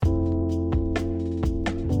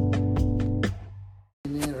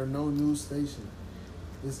or no news station.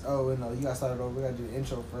 It's you gotta start it over. We gotta do the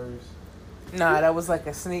intro first. Nah, that was like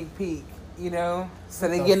a sneak peek, you know. So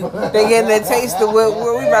they getting a taste of what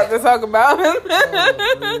we about to talk about.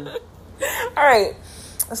 All right.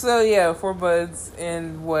 So yeah, 4 buds,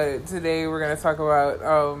 and what today we're gonna talk about.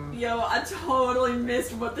 Yo, I totally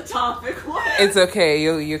missed what the topic was. It's okay,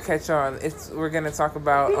 you'll catch on. We're gonna talk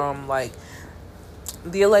about like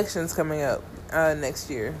the elections coming up next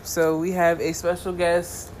year. So we have a special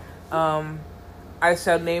guest. I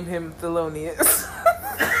shall name him Thelonious.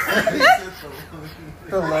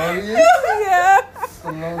 Thelonious? Yeah.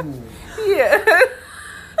 Thelonious. Yeah.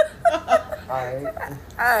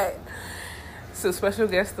 Alright. So special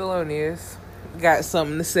guest Thelonious got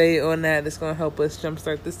something to say on that that's going to help us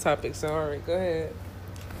jumpstart this topic. So, all right, go ahead.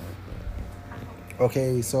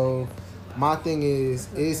 Okay, so my thing is,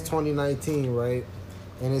 it's 2019, right?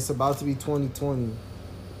 And it's about to be 2020.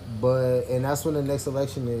 And that's when the next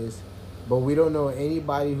election is. But we don't know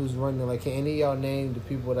anybody who's running. Like, can any of y'all name the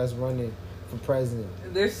people that's running for president?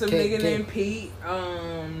 There's some nigga named Pete.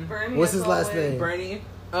 Bernie, what's his last name? Bernie.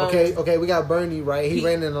 Okay, we got Bernie, right? He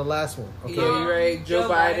ran in the last one. Okay. Yeah, you're right. Joe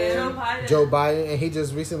Biden. Joe Biden, and he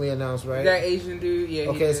just recently announced, right? That Asian dude, yeah.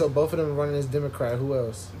 Okay, so both of them are running as Democrat. Who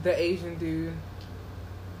else? The Asian dude.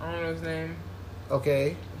 I don't know his name.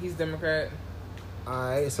 Okay. He's Democrat.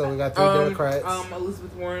 Alright, so we got 3 Democrats.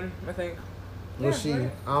 Elizabeth Warren, I think. What's she? Right.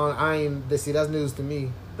 I ain't. See, that's news to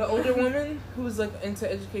me. The older woman who's like into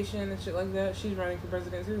education and shit like that, she's running for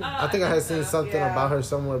president too. I think I had seen something about her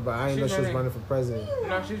somewhere, but I didn't know she was running for president.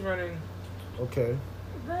 No, she's running. Okay.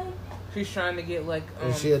 She's trying to get like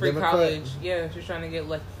is she a free Democrat? college. Yeah, she's trying to get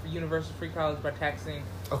like universal free college by taxing.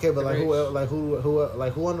 Okay, but like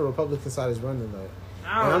who on the Republican side is running though?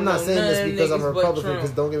 And I'm not saying this because I'm a Republican. Because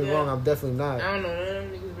don't get me wrong, I'm definitely not. I don't know none of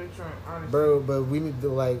them niggas but Trump, honestly. Bro, but we need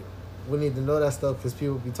to know that stuff because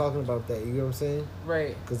people be talking about that. You know what I'm saying?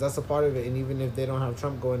 Right. Because that's a part of it. And even if they don't have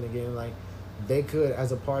Trump going again, like they could,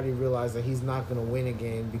 as a party, realize that he's not going to win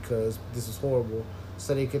again because this is horrible.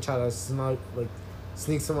 So they could try to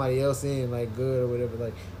sneak somebody else in, like good or whatever.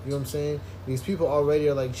 Like, you know what I'm saying? Because people already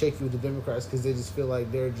are like shaky with the Democrats because they just feel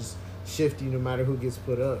like they're just shifty no matter who gets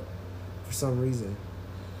put up for some reason.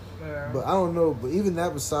 Yeah. But I don't know. But even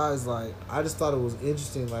that besides, like, I just thought it was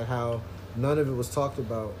interesting, like how none of it was talked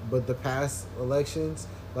about. But the past elections,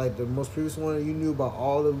 like the most previous one, you knew about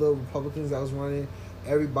all the little Republicans that was running.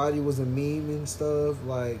 Everybody was a meme and stuff.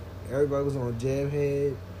 Like, everybody was on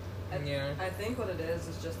Jabhead. I think what it is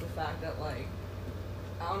just the fact that, like,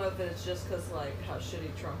 I don't know if it's just because, like, how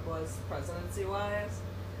shitty Trump was presidency-wise,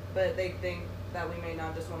 but they think that we may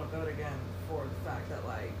not just want to vote again for the fact that,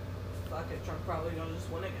 like, fuck it, Trump probably gonna just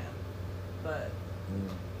win again. But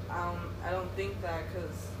I don't think that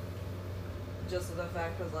because just the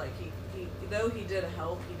fact because like he though he did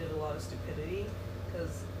help, he did a lot of stupidity.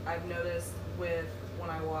 Because I've noticed with when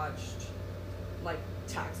I watched like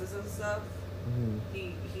taxes and stuff,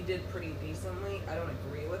 he did pretty decently. I don't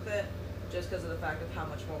agree with it just because of the fact of how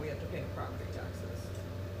much more we have to pay in property taxes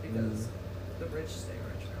because the rich stay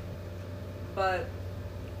rich now. But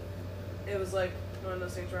it was like one of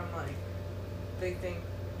those things where I'm like, they think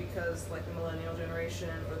because like the millennial generation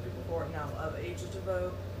or the people who are now of age to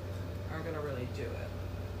vote aren't gonna really do it.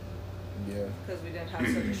 Yeah. Because we didn't have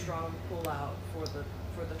such a strong pullout for the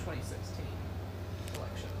 2016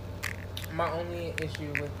 election. My only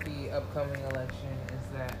issue with the upcoming election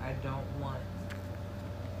is that I don't want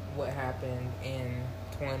what happened in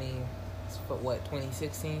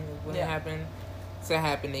 2016 when it happened to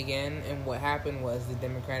happen again. And what happened was the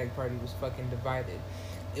Democratic Party was fucking divided.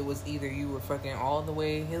 It was either you were fucking all the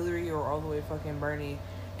way Hillary or all the way fucking Bernie.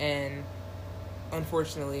 And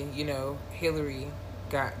unfortunately, you know, Hillary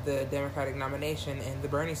got the Democratic nomination and the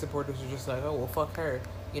Bernie supporters were just like, oh, well, fuck her,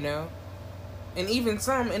 you know? And even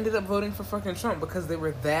some ended up voting for fucking Trump because they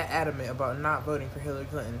were that adamant about not voting for Hillary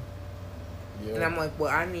Clinton. Yeah. And I'm like,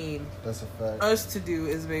 what I need that's a fact. Us to do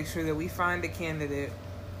is make sure that we find a candidate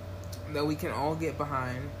that we can all get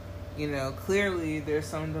behind. You know, clearly there's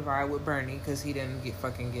some divide with Bernie because he didn't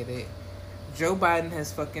get it. Joe Biden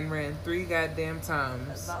has fucking ran 3 goddamn times.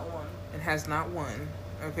 Has not won. And has not won.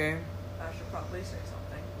 Okay? I should probably say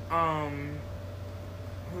something.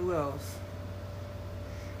 Who else?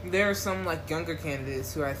 There are some, like, younger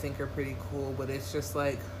candidates who I think are pretty cool, but it's just,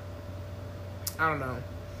 like, I don't know.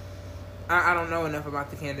 I don't know enough about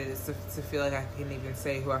the candidates to feel like I can even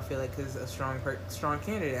say who I feel like is a strong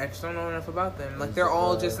candidate. I just don't know enough about them. Like, they're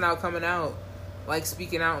all just now coming out like,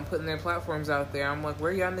 speaking out and putting their platforms out there. I'm like,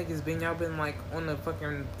 where y'all niggas been? Y'all been, like, on the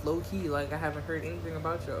fucking low-key. Like, I haven't heard anything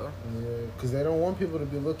about y'all. Yeah, because they don't want people to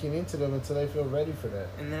be looking into them until they feel ready for that.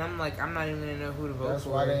 And then I'm like, I'm not even going to know who to vote for. That's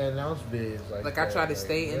why they announce bids like I that. try to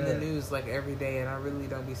stay in the news, like, every day, and I really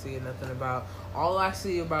don't be seeing nothing about... All I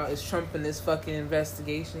see about is Trump and this fucking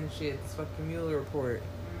investigation shit, this fucking Mueller report.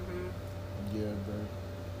 Mm-hmm. Yeah, bro.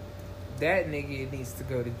 That nigga needs to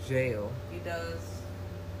go to jail. He does.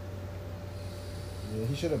 Yeah,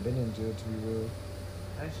 he should have been in jail, to be real.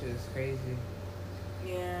 That shit is crazy.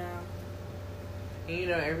 Yeah. And you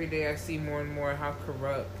know, every day I see more and more how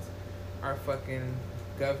corrupt our fucking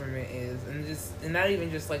government is, and not even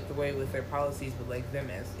just like the way with their policies, but like them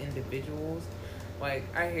as individuals. Like,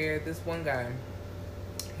 I hear this one guy,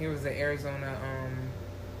 he was an Arizona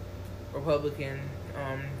Republican.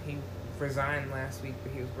 He resigned last week,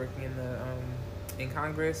 but he was working in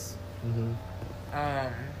Congress. Mm-hmm.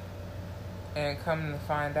 And come to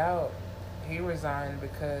find out, he resigned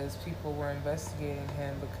because people were investigating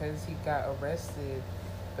him because he got arrested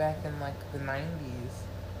back in like the 90s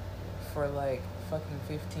for like fucking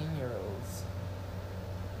 15-year-olds.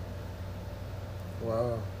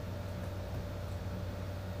 Wow.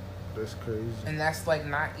 That's crazy. And that's like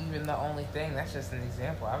not even the only thing. That's just an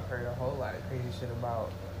example. I've heard a whole lot of crazy shit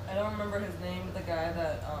about. I don't remember his name, but the guy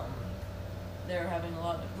that they were having a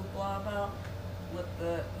lot of hoopla about with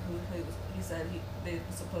he said they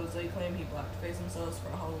supposedly claim he blackface themselves for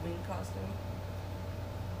a Halloween costume.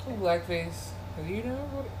 Blackface. Do you know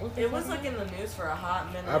what it was like in the news for a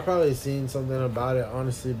hot minute. I probably seen something about it,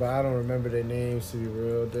 honestly, but I don't remember their names, to be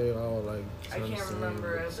real. They all like... I can't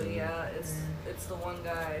remember it, but yeah, it's the one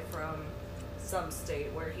guy from some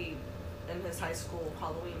state where he, in his high school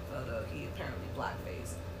Halloween photo, he apparently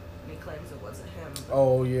blackfaced. And he claims it wasn't him.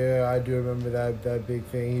 Oh, yeah, I do remember that big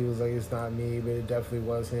thing. He was like, it's not me, but it definitely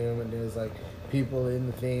was him. And there's like people in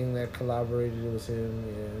the thing that collaborated, it was him,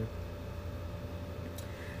 yeah.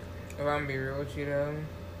 If I'm gonna be real with you though,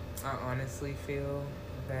 I honestly feel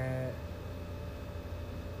that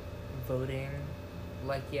voting,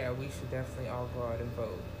 like, yeah, we should definitely all go out and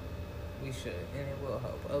vote. We should, and it will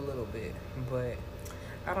help a little bit. But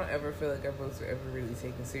I don't ever feel like our votes are ever really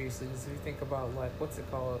taken seriously. Because if you think about, like, what's it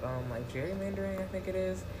called? Like gerrymandering, I think it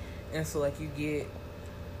is. And so, like, you get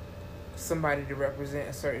somebody to represent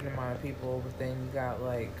a certain amount of people, but then you got,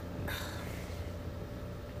 like...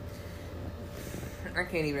 I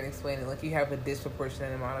can't even explain it. Like, you have a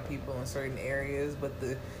disproportionate amount of people in certain areas, but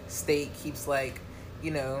the state keeps, like,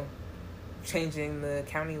 you know, changing the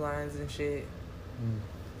county lines and shit.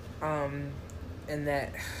 And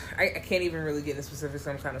that, I can't even really get into specifics.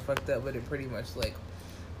 I'm kind of fucked up, but it pretty much, like,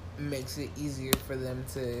 makes it easier for them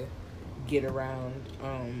to get around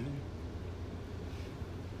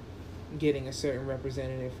getting a certain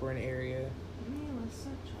representative for an area.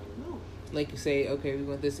 Like, you say, okay, we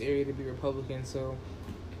want this area to be Republican, so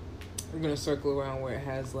we're going to circle around where it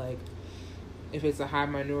has, like, if it's a high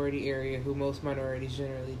minority area, who most minorities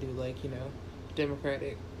generally do, like, you know,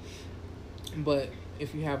 Democratic. But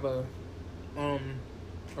if you have a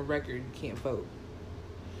record, you can't vote.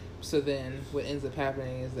 So then what ends up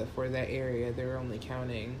happening is that for that area, they're only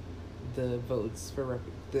counting the votes for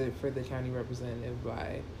the county representative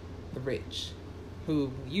by the rich,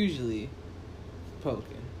 who usually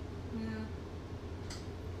Republican. Yeah.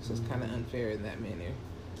 So it's kind of unfair in that manner,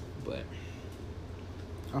 but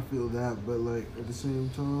I feel that, but like at the same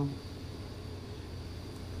time,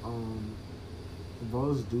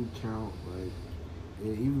 votes do count. Like,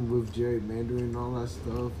 yeah, even with gerrymandering and all that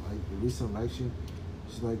stuff, like the recent election,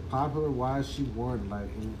 she's like popular wise, she won like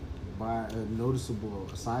by a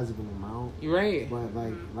sizable amount. you're right. But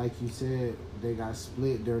like you said, they got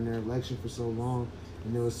split during their election for so long,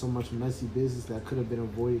 and there was so much messy business that could have been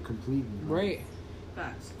avoided completely. Right.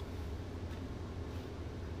 Facts.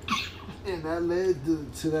 And that led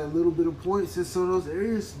to that little bit of points in some of those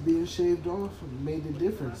areas being shaved off made the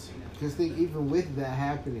difference. Because think even with that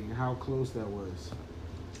happening, how close that was.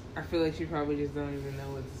 I feel like you probably just don't even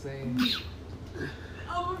know what to say.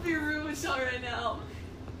 I'm gonna be real with y'all right now.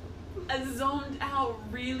 I zoned out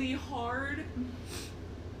really hard.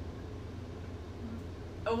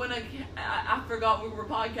 And when I forgot we were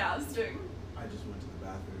podcasting. I just went to the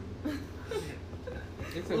bathroom.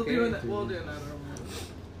 It's We'll okay. do another one.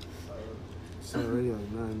 It's already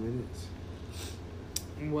like 9 minutes.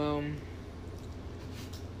 Well,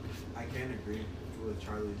 I can agree with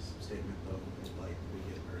Charlie's statement though. It's like we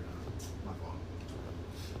get hurt. My fault.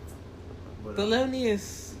 But,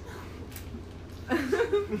 Thelonious. at the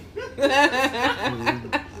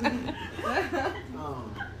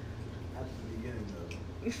beginning though,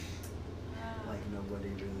 like nobody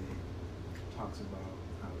really talks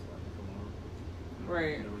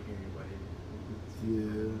Right. You know, we hear anybody.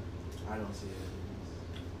 Yeah. I don't see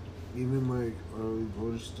it. Even like early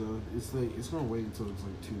voter stuff, it's like it's gonna wait until it's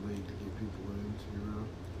like too late to get people in. To be real.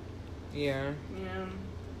 Yeah. Yeah.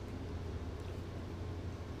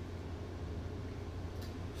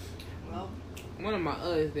 Well, One of my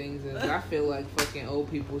other things is I feel like fucking old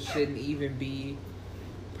people shouldn't even be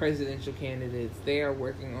presidential candidates. They are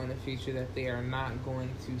working on a future that they are not going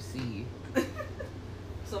to see.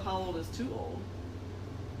 so how old is too old?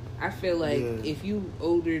 I feel like Yeah. if you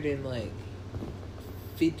older than like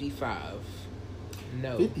 55,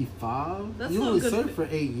 no. 55? That's You not only good served for-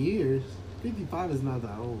 for 8 years. 55 is not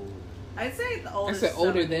that old. I'd say the I oldest. said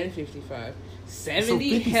older 70. than 55. So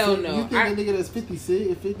 70? Hell 56 no. You think a nigga that's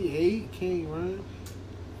 56 or 58 can't run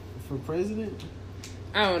for president?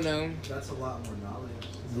 I don't know. That's a lot more knowledge.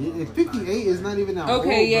 Yeah, 58 is not even that old.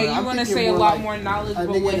 Okay, yeah, bro. you I'm want to thinking say a more lot like more knowledge, a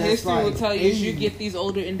but nigga what that's history will like tell you is you 80. get these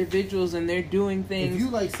older individuals and they're doing things. If you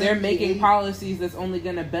like They're making 78 policies that's only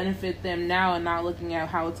going to benefit them now and not looking at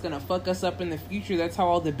how it's going to fuck us up in the future. That's how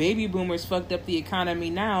all the baby boomers fucked up the economy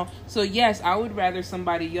now. So, yes, I would rather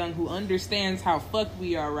somebody young who understands how fucked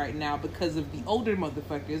we are right now because of the older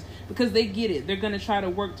motherfuckers, because they get it. They're going to try to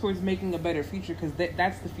work towards making a better future because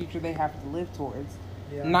that's the future they have to live towards,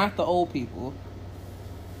 not the old people.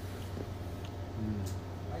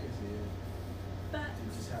 I can see it. But You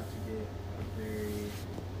just have to get a very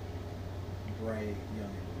bright young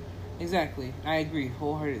individual. Exactly. I agree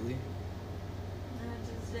wholeheartedly. not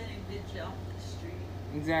just any bitch off the street.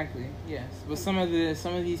 Exactly. Yes, but some of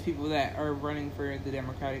these people that are running for the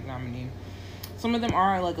Democratic nominee, some of them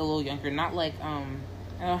are like a little younger. Not like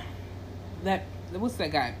that what's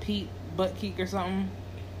that guy, Pete Buttigieg or something.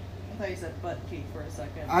 I thought you said butt cheek for a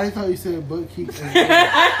second. I thought you said butt keep. Keep I'm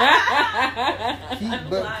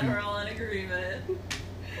butt glad keep. we're all in agreement.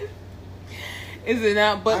 Is it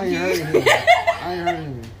not I ain't heard Buttigieg? him. I ain't heard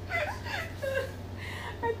him.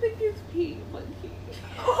 I think it's Pete Buttigieg.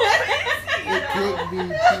 It can't be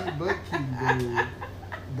Pete Buttigieg, dude.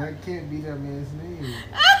 That can't be that man's name.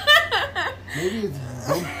 Maybe it's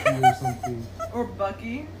Bucky or something. Or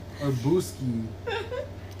Bucky. Or Booski.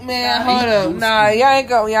 Man, hold up. Nah, y'all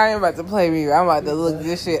ain't about to play me. I'm about to look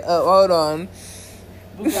this shit up. Hold on.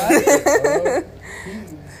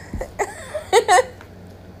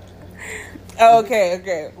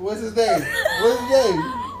 Okay. What's his name?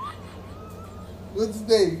 What's his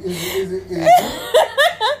name? Is it Pete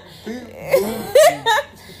Buttigieg?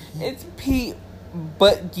 It's Pete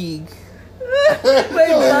Buttigieg.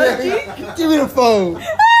 Wait, Give me the phone.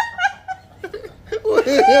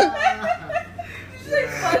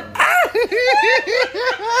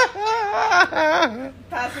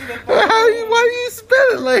 Pass me the phone. Why do you spell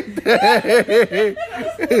it like that?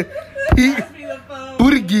 Pete Pass me the phone.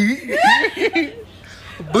 Buttigieg.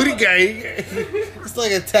 Buttigieg. It's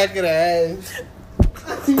like Attack of the Ass.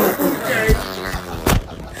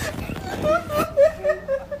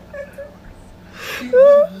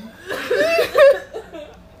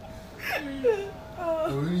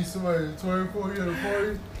 Oh, we need somebody to turn for you at a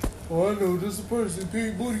party. Oh, I know this person,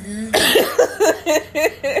 Pete Buttigieg.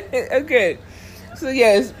 Okay. So,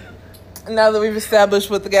 yes. Now that we've established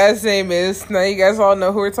what the guy's name is, now you guys all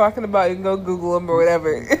know who we're talking about. You can go Google him or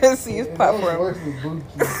whatever. See his platform.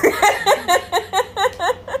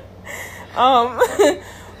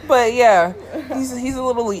 But yeah, he's a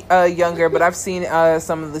little younger, but I've seen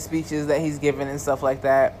some of the speeches that he's given and stuff like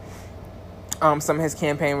that. Some of his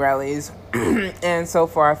campaign rallies, and so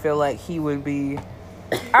far I feel like he would be,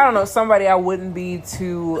 I don't know, somebody I wouldn't be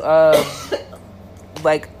too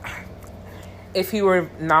like. If he were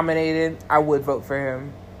nominated, I would vote for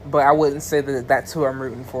him, but I wouldn't say that that's who I'm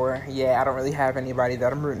rooting for. Yeah, I don't really have anybody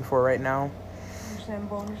that I'm rooting for right now.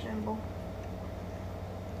 Understandable.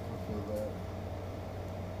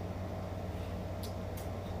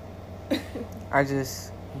 I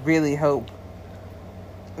just really hope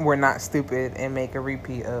we're not stupid and make a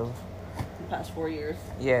repeat of The past 4 years.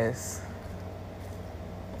 yes.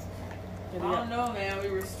 I don't know, man. We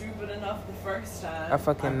were stupid enough the first time. I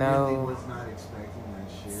fucking I really know. was not expecting that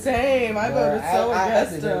shit. Same. I voted so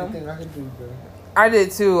against did him. everything I could do, bro. I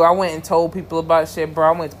did too. I went and told people about shit, bro.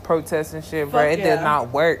 I went to protest and shit, bro. Fuck It yeah. did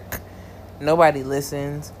not work. Nobody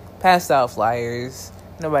listens. Passed out flyers.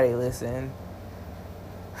 Nobody listened.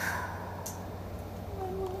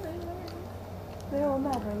 They'll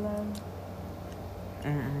never learn.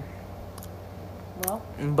 Mm-mm. Well,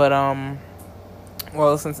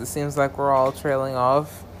 Well, since it seems like we're all trailing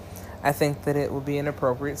off, I think that it would be an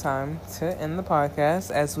appropriate time to end the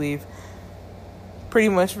podcast as we've pretty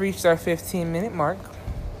much reached our 15-minute mark.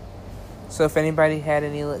 So if anybody had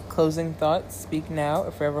any closing thoughts, speak now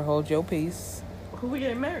or forever hold your peace. who we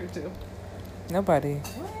getting married to? Nobody.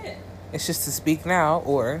 What? It's just to speak now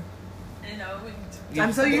or. You know,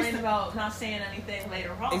 I'm so used to about not saying anything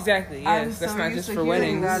later on. Exactly, I'm yes. That's so not used just to for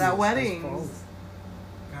hearing weddings. that at That's weddings. false.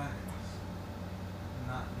 Guys,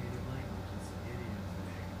 not native language, it's an idiom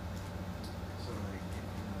thing. So, like,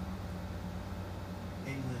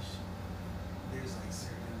 English, there's like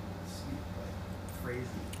certain phrases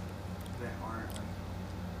that aren't like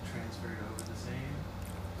transferred over the same,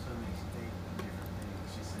 so it makes you think of different things.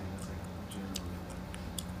 She's saying it's like generally like.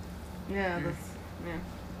 Yeah, that's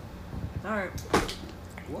All right.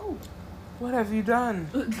 Whoa. What have you done?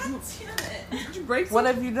 God damn it. Did you break What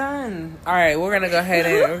something? have you done? All right, we're gonna go ahead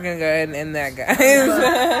and end that, guys.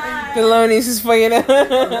 Thelonious is fucking up.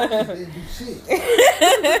 They do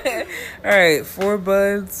shit. All right, 4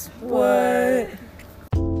 buds. What?